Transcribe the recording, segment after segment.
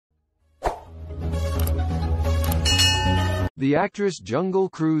The actress Jungle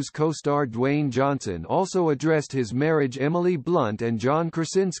Cruise co-star Dwayne Johnson also addressed his marriage. Emily Blunt and John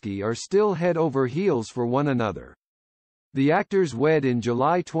Krasinski are still head over heels for one another. The actors wed in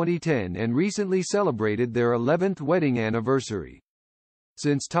July 2010 and recently celebrated their 11th wedding anniversary.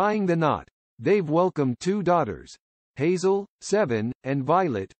 Since tying the knot, they've welcomed 2 daughters, Hazel, 7, and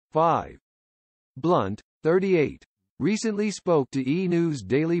Violet, 5. Blunt, 38, recently spoke to E! News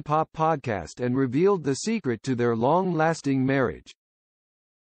Daily Pop podcast and revealed the secret to their long-lasting marriage.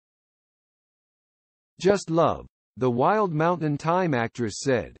 "Just love," the Wild Mountain Thyme actress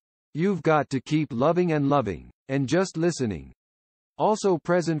said. "You've got to keep loving and just listening." Also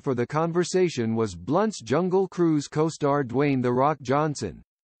present for the conversation was Blunt's Jungle Cruise co-star Dwayne "The Rock" Johnson,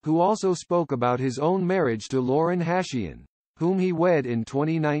 who also spoke about his own marriage to Lauren Hashian, whom he wed in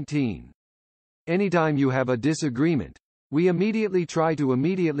 2019. "Anytime you have a disagreement, we immediately try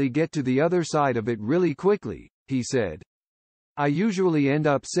to get to the other side of it really quickly," he said. "I usually end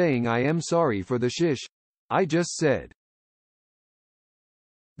up saying I am sorry for the shish I just said."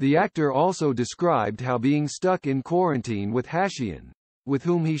 The actor also described how being stuck in quarantine with Hashian, with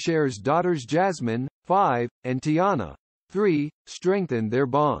whom he shares daughters Jasmine, 5, and Tiana, 3, strengthened their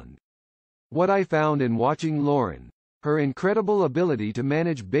bond. "What I found in watching Lauren, her incredible ability to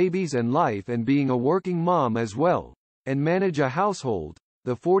manage babies and life and being a working mom as well, and manage a household,"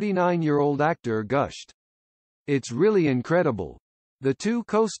 the 49-year-old actor gushed. "It's really incredible." The two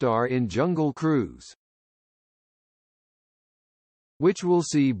co-star in Jungle Cruise, which will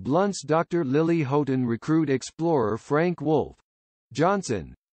see Blunt's Dr. Lily Houghton recruit explorer Frank Wolf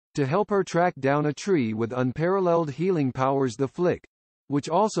Johnson to help her track down a tree with unparalleled healing powers. The flick, which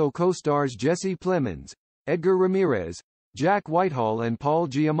also co-stars Jesse Plemons, Edgar Ramirez, Jack Whitehall and Paul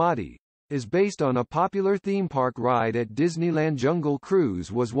Giamatti, is based on a popular theme park ride at Disneyland. Jungle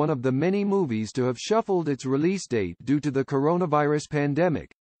Cruise was one of the many movies to have shuffled its release date due to the coronavirus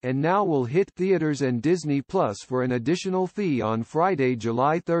pandemic, and now will hit theaters and Disney Plus for an additional fee on Friday,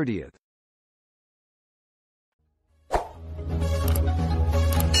 July 30.